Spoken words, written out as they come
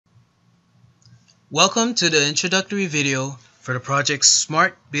Welcome to the introductory video for the project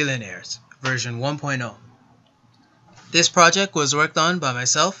Smart Billionaires version 1.0. This project was worked on by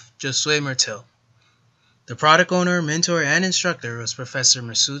myself, Josue Mertil. The product owner, mentor, and instructor was Professor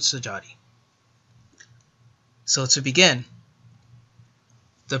Masood Sajadi. So to begin,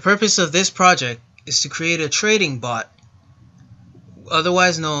 the purpose of this project is to create a trading bot,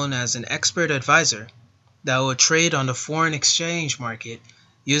 otherwise known as an expert advisor, that will trade on the foreign exchange market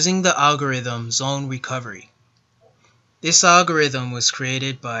using the algorithm Zone Recovery. This algorithm was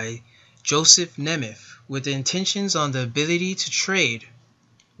created by Joseph Nemeth with the intentions on the ability to trade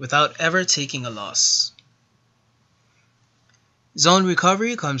without ever taking a loss. Zone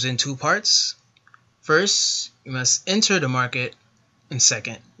Recovery comes in two parts. First, you must enter the market, and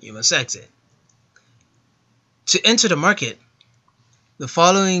second, you must exit. To enter the market, the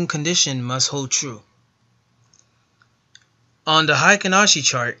following condition must hold true. On the Heikin-Ashi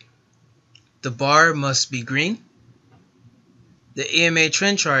chart, the bar must be green, the EMA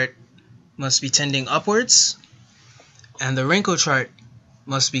trend chart must be tending upwards, and the Renko chart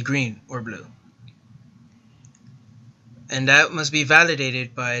must be green or blue. And that must be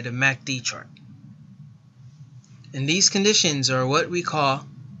validated by the MACD chart. And these conditions are what we call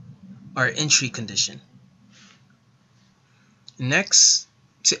our entry condition. Next,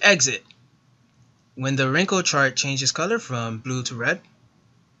 to exit. When the Renko chart changes color from blue to red,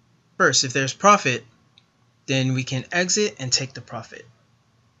 first, if there's profit, then we can exit and take the profit.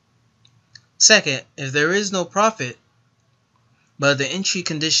 Second, if there is no profit, but the entry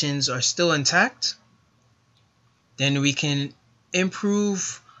conditions are still intact, then we can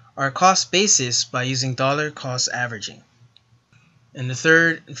improve our cost basis by using dollar cost averaging. And the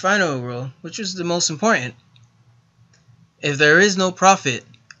third and final rule, which is the most important, if there is no profit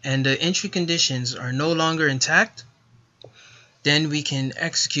and the entry conditions are no longer intact, then we can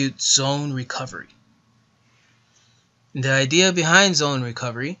execute Zone Recovery. The idea behind Zone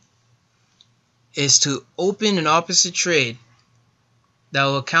Recovery is to open an opposite trade that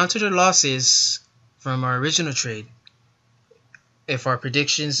will counter the losses from our original trade if our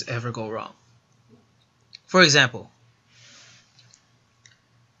predictions ever go wrong. For example,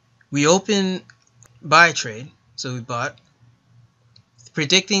 we open buy trade, so we bought,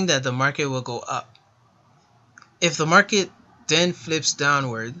 predicting that the market will go up. If the market then flips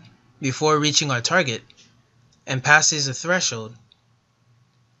downward before reaching our target and passes a threshold,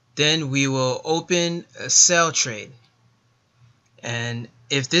 then we will open a sell trade. And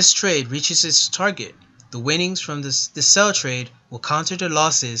if this trade reaches its target, the winnings from the sell trade will counter the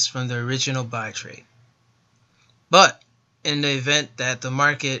losses from the original buy trade. But in the event that the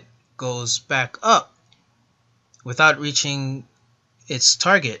market goes back up without reaching its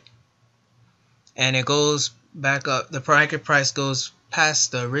target, and it goes back up, the market price goes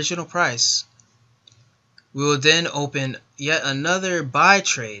past the original price, we will then open yet another buy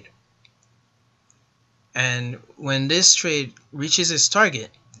trade. And when this trade reaches its target,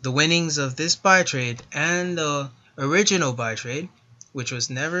 the winnings of this buy trade and the original buy trade, which was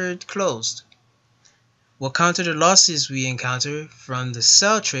never closed, will counter the losses we encounter from the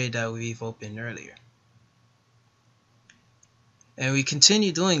sell trade that we've opened earlier. And we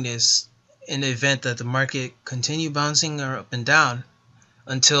continue doing this in the event that the market continue bouncing up and down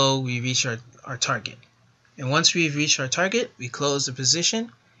until we reach our target. And once we've reached our target, we close the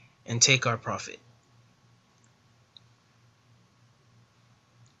position and take our profit.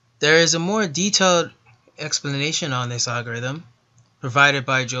 There is a more detailed explanation on this algorithm provided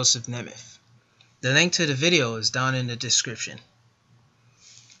by Joseph Nemeth. The link to the video is down in the description.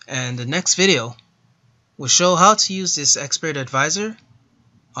 And the next video will show how to use this expert advisor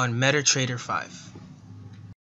on MetaTrader 5.